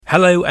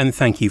Hello and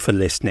thank you for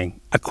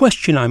listening. A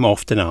question I'm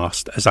often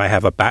asked, as I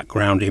have a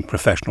background in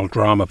professional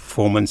drama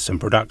performance and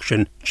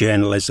production,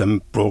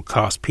 journalism,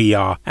 broadcast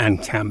PR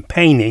and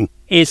campaigning,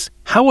 is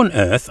how on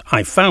earth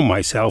I found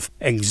myself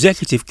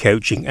executive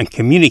coaching and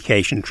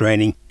communication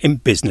training in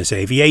business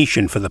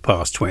aviation for the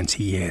past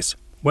 20 years.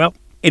 Well,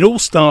 it all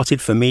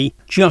started for me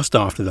just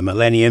after the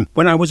millennium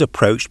when I was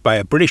approached by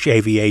a British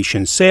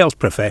aviation sales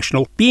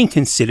professional being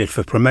considered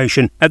for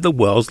promotion at the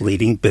world's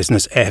leading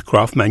business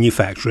aircraft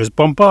manufacturers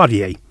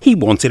Bombardier. He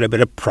wanted a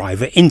bit of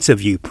private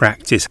interview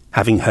practice,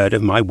 having heard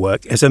of my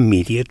work as a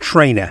media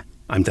trainer.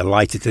 I'm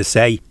delighted to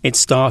say it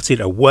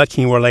started a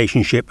working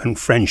relationship and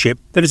friendship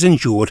that has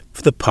endured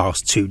for the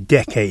past 2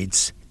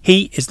 decades.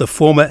 He is the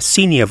former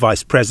Senior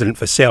Vice President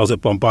for Sales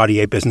at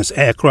Bombardier Business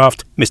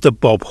Aircraft, Mr.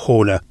 Bob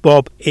Horner.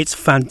 Bob, it's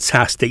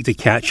fantastic to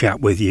catch up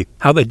with you.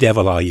 How the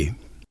devil are you?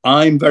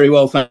 I'm very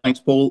well,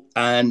 thanks, Paul,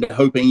 and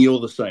hoping you're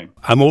the same.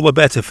 I'm all the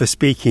better for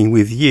speaking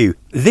with you.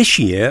 This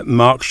year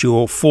marks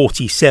your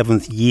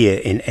 47th year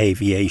in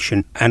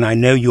aviation, and I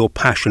know your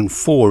passion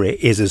for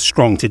it is as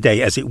strong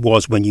today as it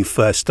was when you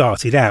first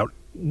started out.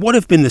 What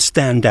have been the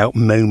standout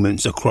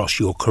moments across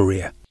your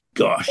career?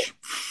 Gosh,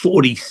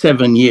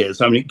 47 years.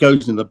 I mean, it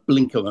goes in the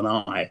blink of an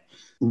eye.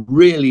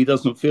 Really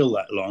doesn't feel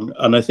that long.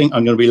 And I think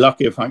I'm going to be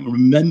lucky if I can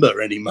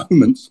remember any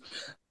moments.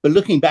 But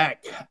looking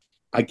back,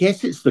 I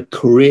guess it's the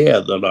career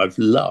that I've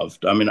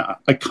loved. I mean,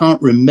 I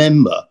can't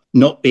remember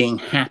not being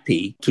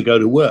happy to go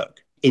to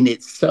work. In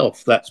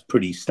itself, that's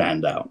pretty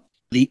standout.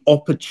 The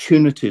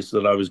opportunities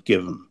that I was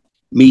given,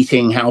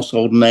 meeting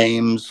household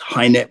names,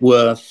 high net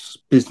worths,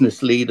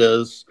 business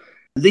leaders.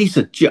 These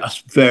are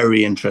just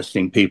very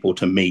interesting people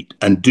to meet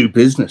and do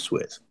business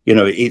with. You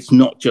know, it's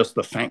not just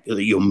the fact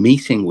that you're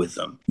meeting with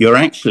them. You're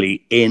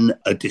actually in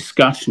a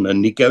discussion, a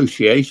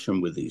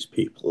negotiation with these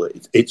people.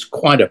 It's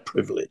quite a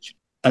privilege.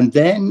 And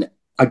then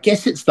I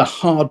guess it's the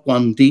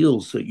hard-won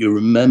deals that you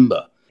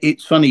remember.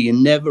 It's funny, you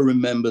never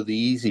remember the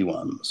easy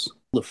ones.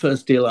 The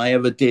first deal I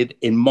ever did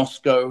in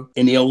Moscow,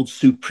 in the old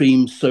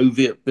Supreme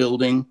Soviet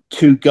building,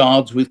 2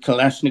 guards with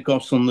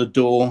Kalashnikovs on the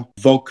door,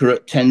 vodka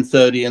at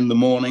 10:30 in the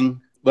morning.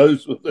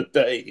 Those were the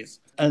days.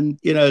 And,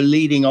 you know,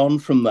 leading on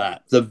from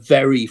that, the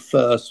very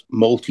first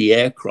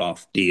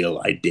multi-aircraft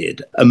deal I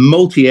did, and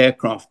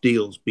multi-aircraft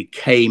deals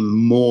became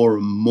more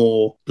and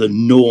more the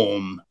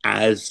norm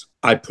as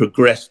I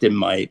progressed in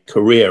my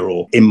career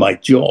or in my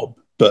job.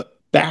 But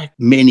back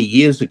many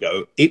years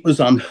ago, it was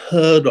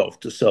unheard of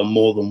to sell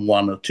more than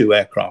 1 or 2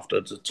 aircraft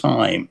at a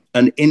time.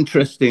 And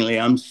interestingly,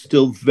 I'm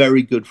still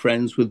very good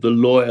friends with the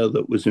lawyer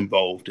that was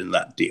involved in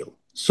that deal.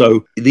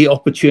 So the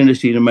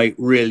opportunity to make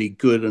really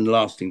good and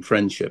lasting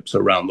friendships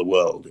around the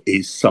world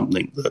is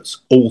something that's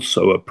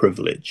also a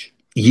privilege.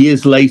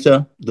 Years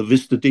later, the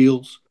Vista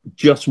deals,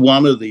 just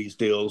one of these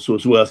deals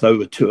was worth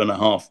over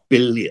 $2.5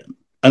 billion.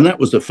 And that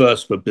was the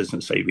first for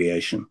business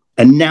aviation.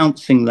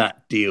 Announcing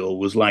that deal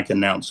was like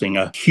announcing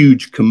a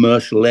huge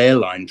commercial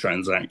airline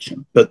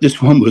transaction. But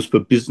this one was for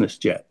business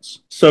jets.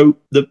 So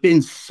there have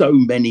been so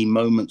many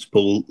moments,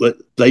 Paul,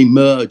 that they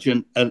merge.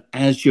 And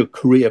as your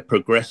career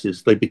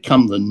progresses, they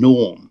become the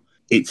norm.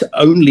 It's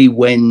only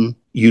when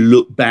you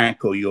look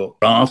back or you're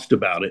asked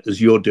about it,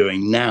 as you're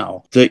doing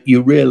now, that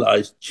you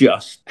realize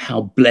just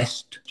how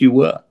blessed you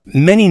were.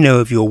 Many know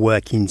of your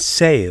work in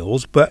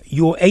sales, but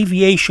your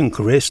aviation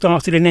career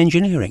started in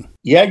engineering.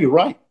 Yeah, you're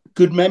right.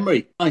 Good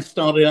memory. I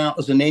started out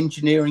as an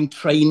engineering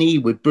trainee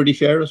with British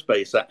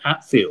Aerospace at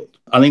Hatfield.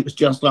 I think it was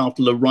just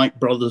after the Wright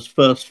brothers'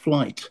 first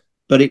flight.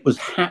 But it was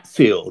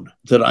Hatfield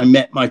that I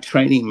met my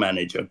training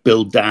manager,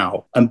 Bill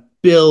Dow. And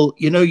Bill,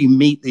 you know, you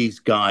meet these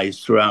guys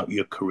throughout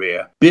your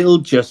career. Bill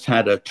just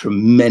had a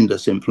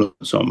tremendous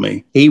influence on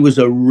me. He was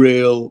a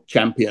real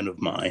champion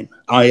of mine.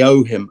 I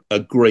owe him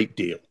a great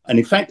deal. And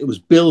in fact, it was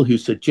Bill who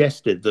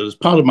suggested that as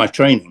part of my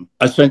training,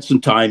 I spent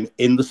some time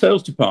in the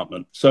sales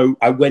department. So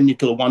I went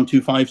into the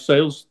 125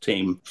 sales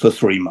team for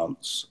 3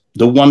 months.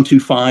 The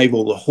 125,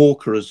 or the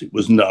Hawker as it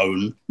was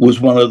known,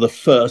 was one of the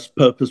first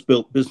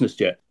purpose-built business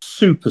jets.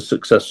 Super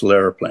successful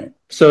airplane.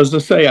 So as I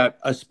say,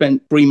 I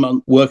spent 3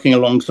 months working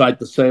alongside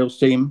the sales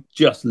team,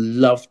 just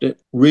loved it,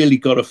 really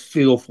got a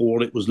feel for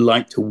what it was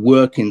like to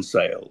work in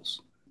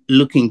sales.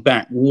 Looking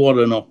back, what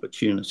an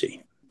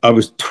opportunity. I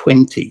was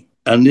 20,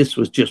 and this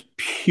was just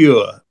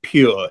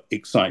pure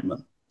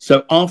excitement.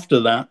 So after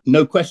that,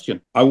 no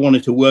question, I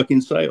wanted to work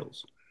in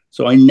sales.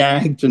 So I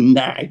nagged and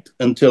nagged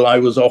until I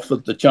was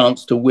offered the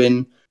chance to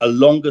win a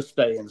longer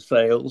stay in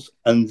sales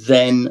and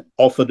then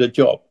offered a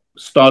job.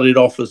 Started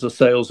off as a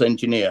sales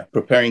engineer,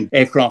 preparing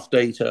aircraft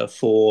data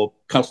for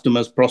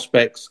customers,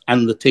 prospects,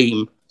 and the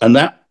team. And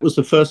that was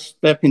the first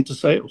step into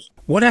sales.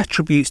 What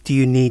attributes do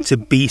you need to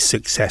be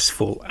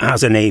successful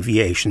as an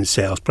aviation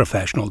sales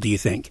professional, do you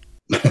think?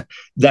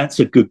 That's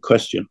a good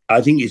question.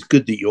 I think it's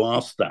good that you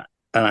asked that.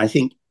 And I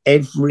think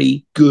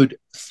every good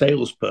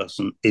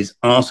salesperson is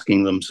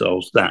asking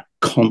themselves that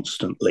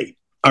constantly.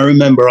 I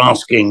remember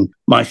asking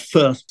my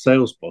first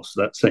sales boss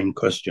that same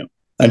question.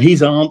 And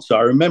his answer,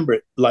 I remember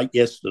it like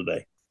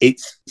yesterday.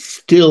 It's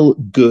still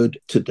good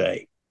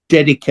today.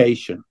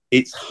 Dedication.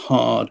 It's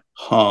hard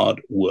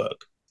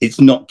work. It's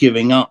not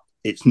giving up.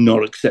 It's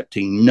not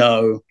accepting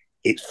no.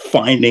 It's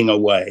finding a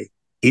way.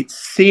 It's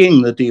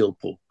seeing the deal,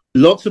 Paul.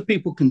 Lots of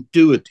people can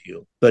do a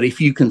deal, but if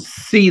you can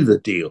see the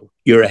deal,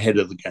 you're ahead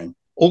of the game.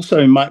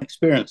 Also, in my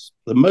experience,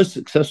 the most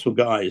successful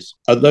guys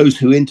are those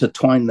who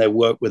intertwine their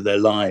work with their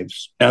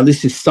lives. Now,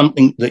 this is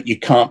something that you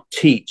can't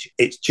teach.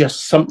 It's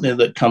just something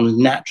that comes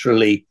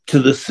naturally to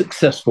the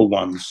successful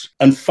ones.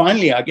 And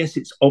finally, I guess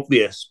it's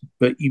obvious,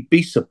 but you'd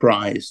be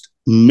surprised.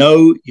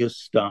 Know your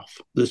stuff.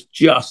 There's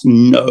just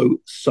no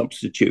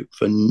substitute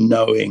for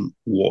knowing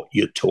what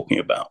you're talking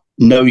about.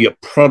 Know your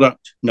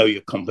product, know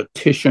your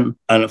competition,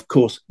 and of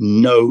course,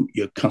 know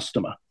your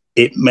customer.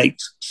 It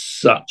makes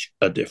such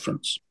a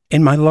difference.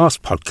 In my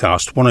last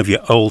podcast, one of your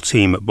old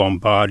team at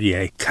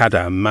Bombardier,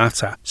 Kada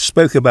Mata,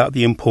 spoke about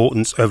the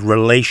importance of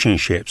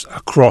relationships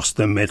across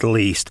the Middle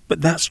East.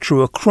 But that's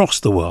true across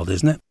the world,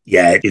 isn't it?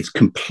 Yeah, it's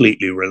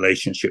completely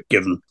relationship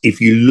given.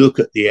 If you look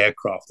at the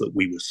aircraft that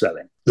we were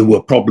selling, there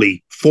were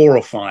probably 4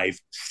 or 5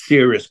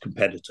 serious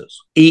competitors.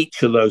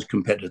 Each of those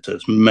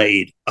competitors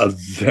made a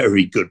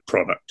very good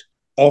product.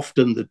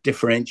 Often the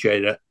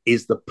differentiator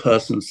is the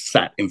person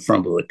sat in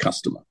front of the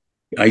customer.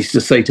 I used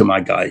to say to my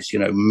guys,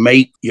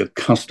 make your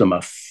customer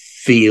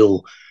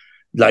feel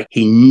like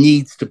he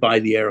needs to buy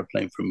the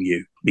airplane from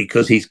you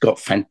because he's got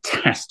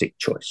fantastic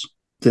choice.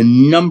 The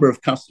number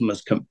of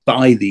customers can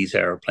buy these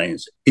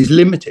airplanes is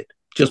limited.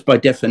 Just by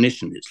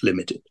definition, it's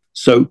limited.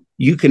 So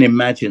you can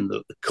imagine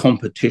that the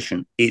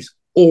competition is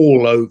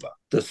all over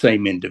the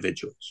same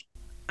individuals.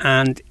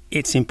 And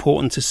it's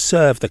important to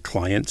serve the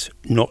client,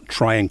 not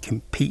try and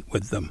compete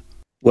with them.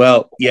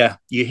 Well, yeah,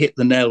 you hit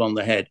the nail on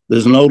the head.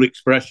 There's an old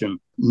expression,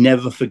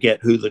 never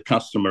forget who the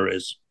customer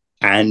is.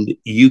 And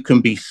you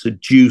can be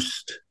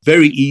seduced,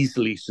 very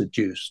easily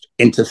seduced,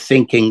 into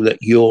thinking that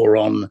you're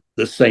on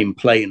the same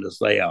plane as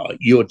they are.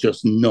 You're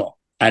just not.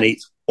 And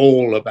it's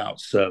all about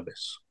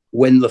service.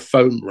 When the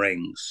phone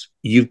rings,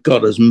 you've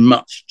got as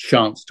much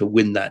chance to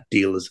win that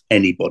deal as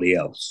anybody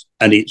else.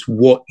 And it's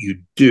what you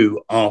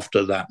do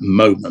after that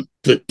moment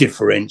that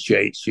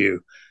differentiates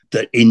you,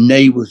 that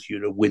enables you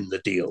to win the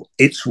deal.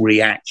 It's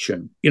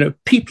reaction.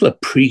 People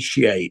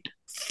appreciate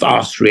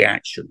fast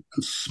reaction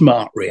and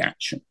smart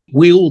reaction.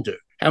 We all do.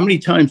 How many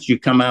times do you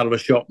come out of a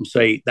shop and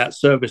say that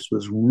service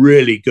was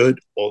really good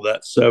or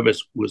that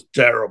service was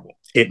terrible?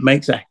 It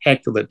makes a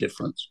heck of a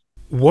difference.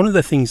 One of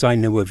the things I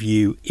know of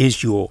you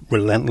is your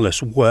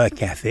relentless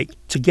work ethic,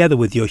 together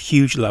with your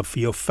huge love for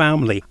your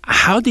family.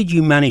 How did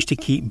you manage to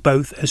keep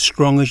both as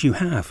strong as you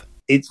have?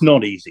 It's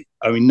not easy.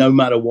 No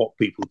matter what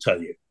people tell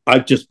you.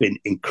 I've just been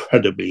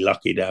incredibly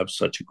lucky to have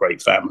such a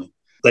great family.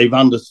 They've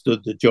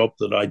understood the job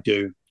that I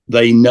do.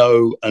 They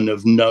know and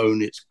have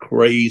known it's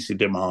crazy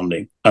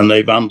demanding, and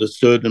they've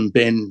understood and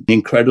been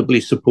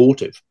incredibly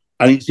supportive.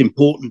 I think it's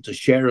important to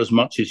share as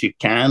much as you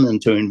can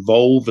and to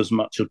involve as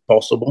much as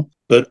possible.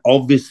 But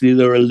obviously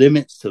there are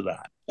limits to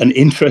that. And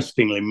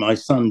interestingly, my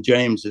son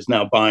James is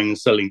now buying and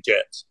selling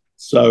jets.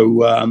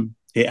 So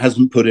it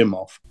hasn't put him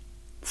off.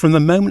 From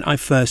the moment I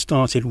first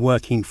started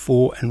working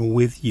for and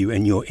with you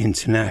and your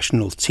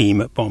international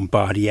team at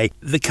Bombardier,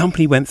 the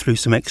company went through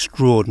some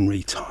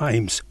extraordinary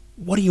times.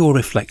 What are your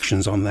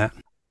reflections on that?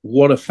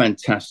 What a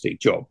fantastic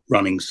job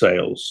running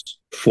sales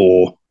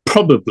for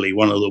probably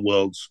one of the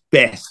world's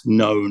best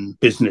known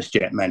business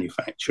jet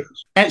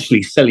manufacturers.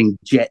 Actually selling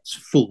jets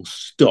full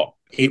stop.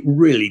 It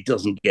really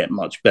doesn't get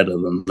much better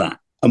than that.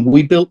 And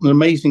we built an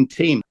amazing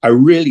team. I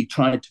really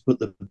tried to put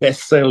the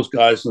best sales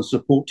guys and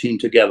support team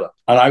together.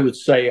 And I would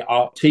say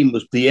our team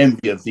was the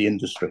envy of the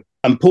industry.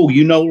 And Paul,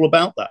 you know all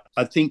about that.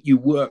 I think you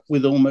work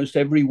with almost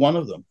every one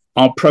of them.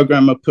 Our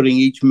program of putting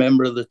each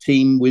member of the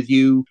team with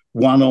you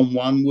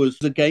one-on-one was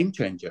a game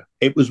changer.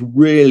 It was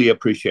really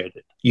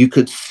appreciated. You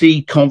could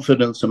see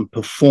confidence and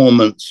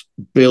performance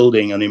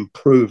building and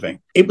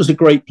improving. It was a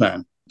great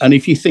plan. And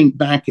if you think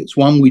back, it's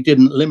one we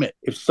didn't limit.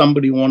 If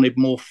somebody wanted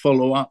more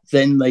follow-up,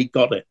 then they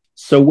got it.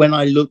 So when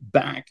I look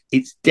back,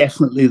 it's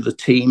definitely the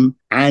team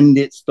and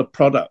it's the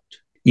product.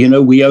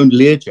 We owned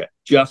Learjet,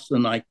 just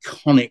an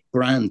iconic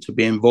brand to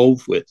be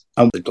involved with.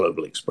 And the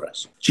Global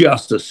Express,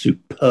 just a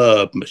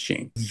superb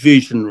machine,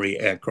 visionary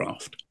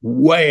aircraft,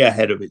 way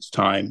ahead of its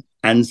time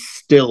and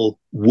still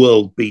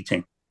world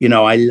beating.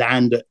 I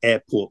land at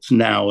airports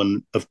now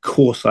and of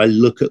course I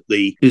look at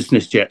the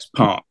business jets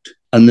parked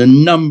and the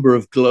number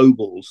of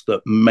globals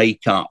that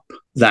make up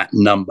that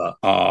number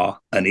are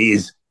and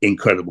is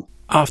incredible.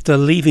 After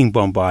leaving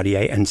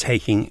Bombardier and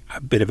taking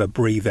a bit of a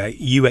breather,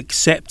 you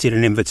accepted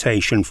an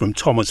invitation from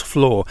Thomas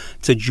Floor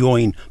to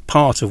join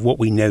part of what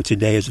we know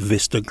today as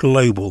Vista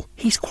Global.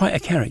 He's quite a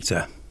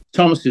character.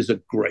 Thomas is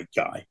a great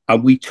guy.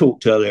 And we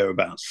talked earlier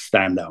about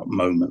standout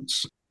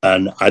moments.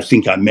 And I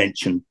think I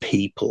mentioned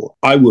people.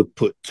 I would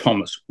put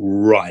Thomas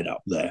right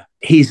up there.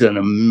 He's an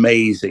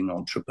amazing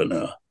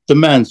entrepreneur. The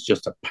man's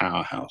just a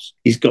powerhouse.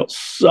 He's got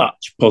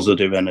such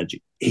positive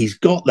energy. He's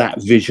got that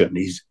vision.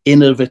 He's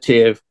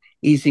innovative.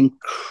 He's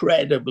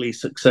incredibly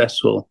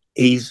successful.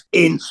 He's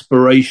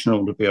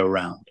inspirational to be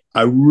around.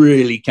 I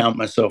really count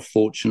myself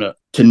fortunate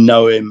to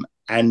know him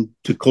and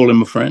to call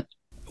him a friend.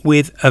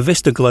 With a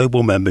Vista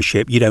Global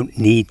membership, you don't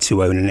need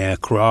to own an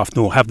aircraft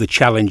nor have the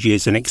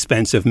challenges and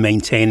expense of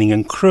maintaining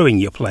and crewing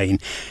your plane.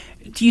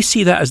 Do you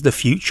see that as the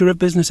future of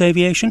business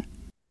aviation?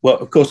 Well,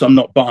 of course, I'm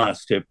not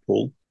biased here,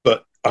 Paul,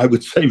 but I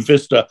would say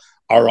Vista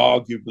are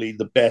arguably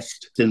the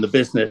best in the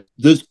business.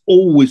 There's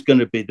always going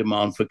to be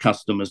demand for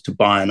customers to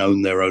buy and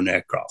own their own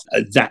aircraft.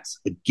 That's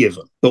a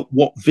given. But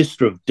what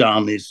Vista have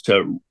done is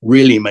to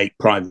really make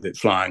private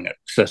flying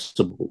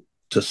accessible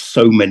to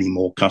so many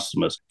more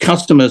customers.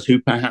 Customers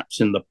who perhaps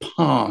in the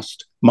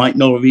past might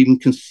not have even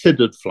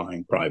considered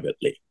flying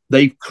privately.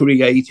 They've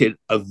created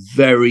a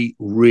very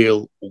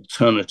real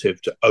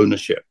alternative to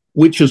ownership,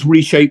 which has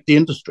reshaped the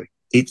industry.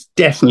 It's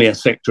definitely a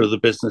sector of the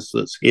business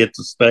that's here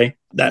to stay.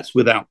 That's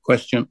without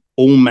question.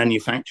 All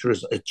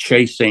manufacturers are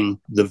chasing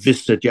the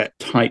VistaJet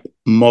type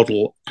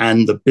model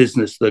and the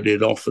business that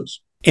it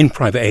offers. In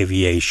private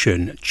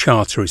aviation,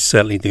 charter is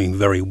certainly doing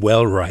very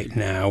well right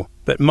now,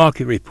 but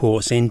market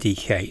reports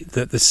indicate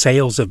that the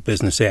sales of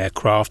business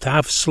aircraft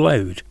have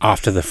slowed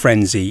after the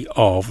frenzy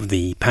of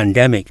the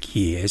pandemic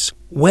years.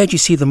 Where do you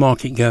see the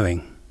market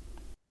going?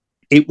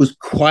 It was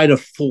quite a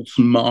false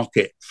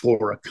market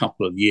for a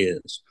couple of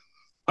years.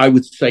 I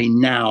would say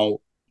now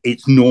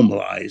it's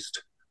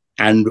normalized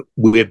and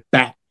we're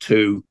back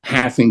to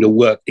having to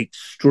work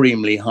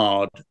extremely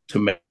hard to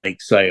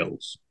make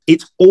sales.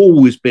 It's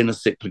always been a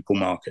cyclical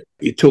market.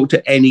 You talk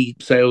to any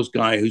sales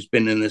guy who's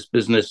been in this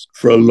business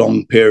for a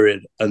long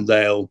period and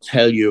they'll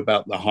tell you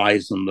about the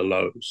highs and the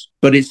lows.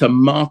 But it's a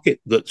market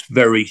that's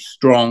very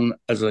strong.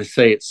 As I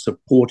say, it's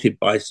supported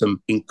by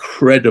some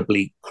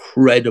incredibly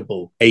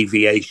credible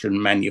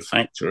aviation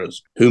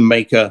manufacturers who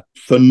make a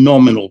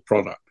phenomenal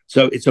product.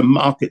 So it's a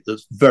market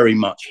that's very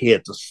much here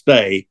to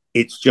stay.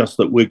 It's just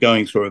that we're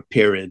going through a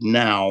period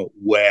now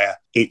where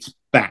it's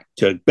back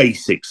to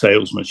basic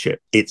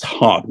salesmanship. It's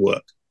hard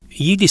work.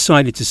 You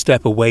decided to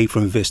step away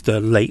from Vista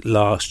late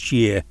last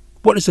year.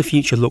 What does the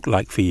future look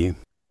like for you?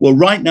 Well,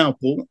 right now,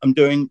 Paul, I'm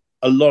doing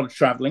a lot of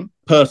traveling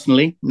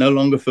personally, no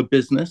longer for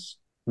business.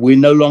 We're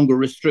no longer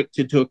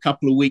restricted to a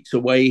couple of weeks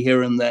away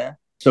here and there.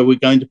 So we're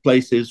going to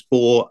places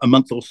for a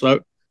month or so,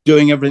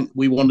 doing everything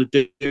we want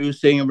to do,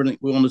 seeing everything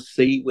we want to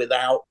see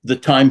without the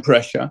time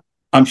pressure.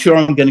 I'm sure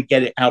I'm going to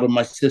get it out of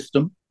my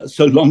system.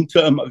 So long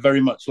term, I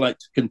very much like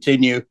to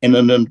continue in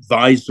an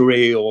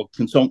advisory or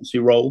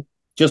consultancy role.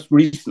 Just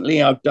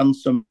recently, I've done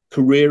some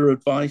career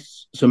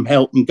advice, some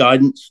help and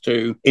guidance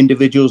to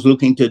individuals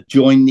looking to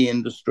join the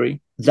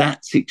industry.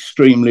 That's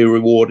extremely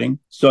rewarding.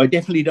 So I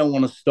definitely don't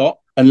want to stop.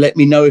 And let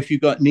me know if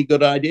you've got any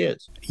good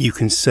ideas. You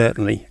can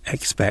certainly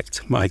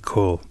expect my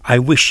call. I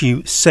wish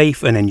you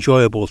safe and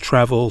enjoyable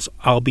travels.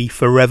 I'll be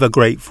forever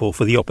grateful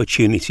for the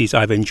opportunities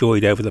I've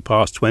enjoyed over the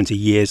past 20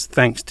 years.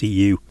 Thanks to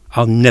you.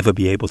 I'll never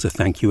be able to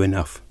thank you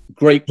enough.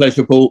 Great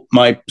pleasure, Paul.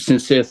 My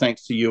sincere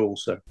thanks to you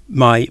also.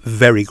 My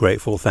very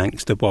grateful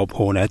thanks to Bob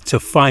Horner. To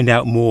find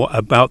out more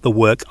about the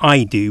work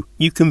I do,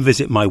 you can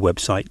visit my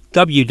website,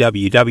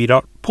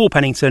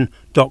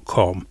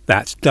 www.paulpennington.com.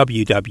 That's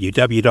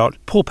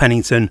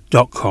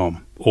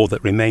www.paulpennington.com. All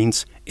that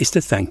remains is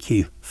to thank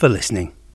you for listening.